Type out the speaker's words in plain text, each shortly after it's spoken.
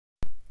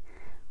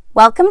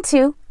Welcome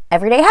to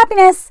Everyday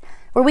Happiness,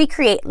 where we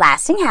create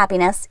lasting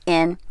happiness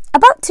in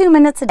about 2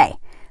 minutes a day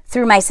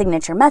through my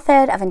signature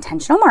method of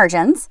intentional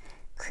margins,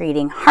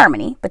 creating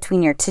harmony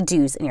between your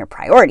to-dos and your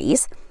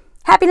priorities,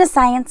 happiness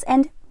science,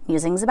 and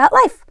musings about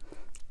life.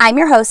 I'm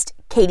your host,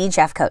 Katie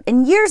Jeffcoat,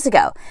 and years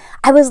ago,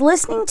 I was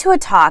listening to a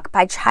talk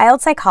by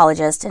child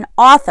psychologist and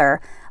author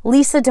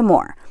Lisa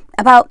D'Amour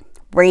about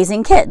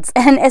raising kids,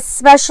 and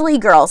especially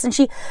girls. And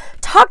she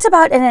talked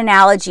about an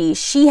analogy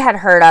she had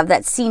heard of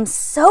that seems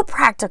so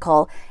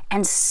practical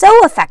and so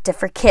effective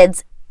for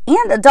kids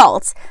and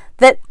adults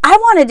that I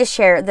wanted to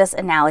share this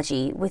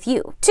analogy with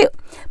you too.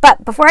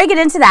 But before I get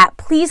into that,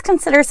 please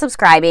consider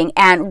subscribing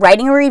and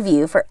writing a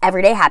review for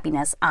Everyday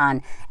Happiness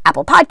on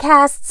Apple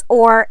Podcasts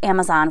or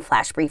Amazon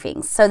Flash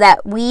Briefings so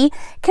that we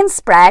can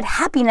spread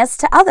happiness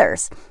to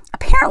others.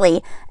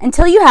 Apparently,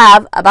 until you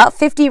have about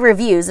 50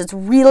 reviews, it's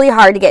really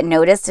hard to get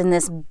noticed in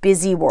this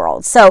busy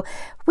world. So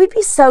we'd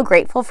be so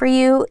grateful for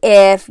you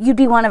if you'd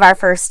be one of our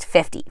first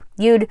 50.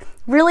 You'd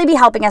really be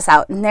helping us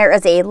out, and there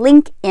is a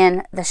link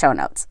in the show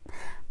notes.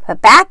 But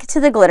back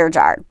to the glitter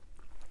jar.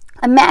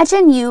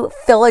 Imagine you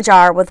fill a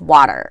jar with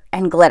water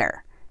and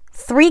glitter.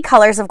 3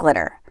 colors of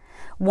glitter.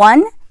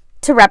 1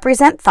 to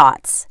represent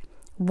thoughts,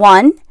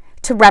 1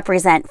 to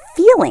represent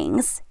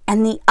feelings,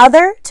 and the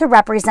other to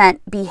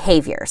represent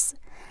behaviors.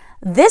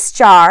 This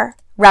jar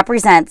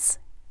represents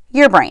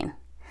your brain.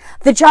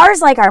 The jar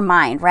is like our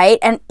mind, right?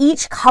 And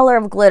each color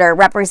of glitter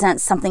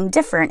represents something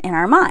different in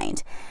our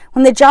mind.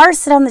 When the jars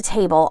sit on the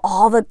table,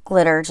 all the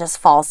glitter just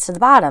falls to the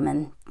bottom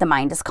and the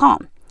mind is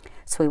calm.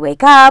 So we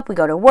wake up, we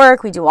go to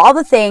work, we do all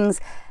the things,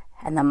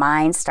 and the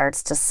mind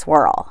starts to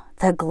swirl.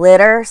 The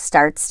glitter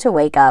starts to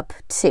wake up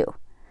too.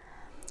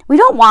 We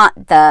don't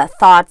want the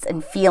thoughts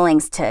and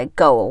feelings to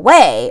go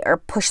away or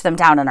push them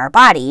down in our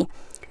body.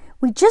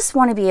 We just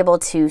want to be able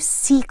to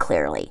see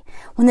clearly.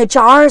 When the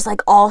jar is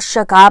like all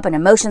shook up and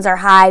emotions are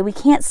high, we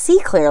can't see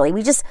clearly.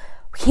 We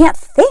can't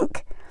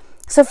think.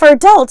 So for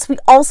adults, we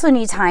also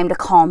need time to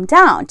calm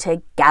down,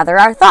 to gather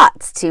our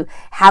thoughts, to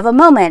have a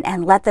moment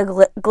and let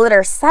the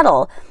glitter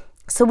settle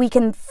so we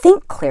can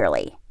think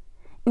clearly.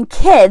 In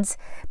kids,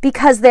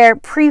 because their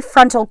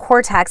prefrontal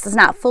cortex is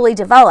not fully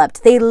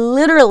developed, they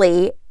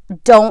literally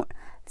don't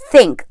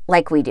think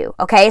like we do,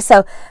 okay?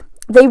 So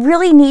they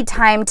really need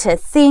time to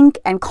think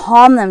and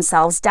calm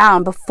themselves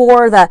down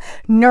before the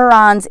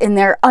neurons in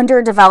their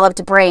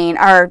underdeveloped brain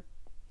are,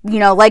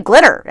 like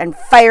glitter and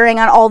firing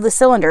on all the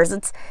cylinders.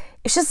 It's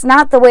just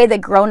not the way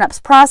that grown-ups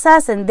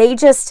process, and they're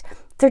just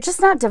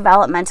not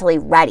developmentally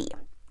ready.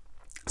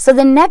 So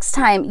the next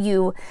time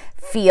you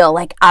feel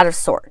like out of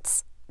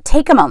sorts,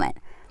 take a moment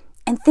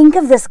and think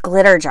of this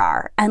glitter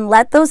jar and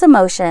let those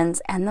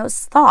emotions and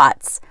those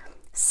thoughts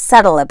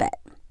settle a bit.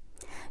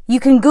 You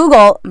can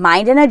Google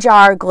mind in a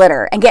jar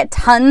glitter and get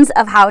tons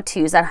of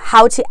how-tos on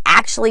how to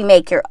actually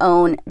make your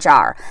own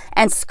jar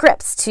and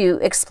scripts to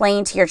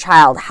explain to your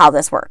child how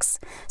this works.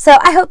 So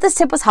I hope this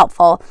tip was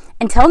helpful.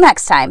 Until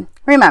next time,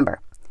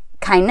 remember,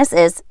 kindness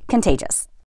is contagious.